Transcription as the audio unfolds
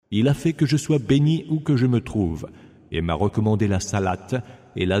Il a fait que je sois béni où que je me trouve et m'a recommandé la salate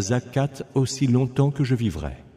et la zakat aussi longtemps que je vivrai.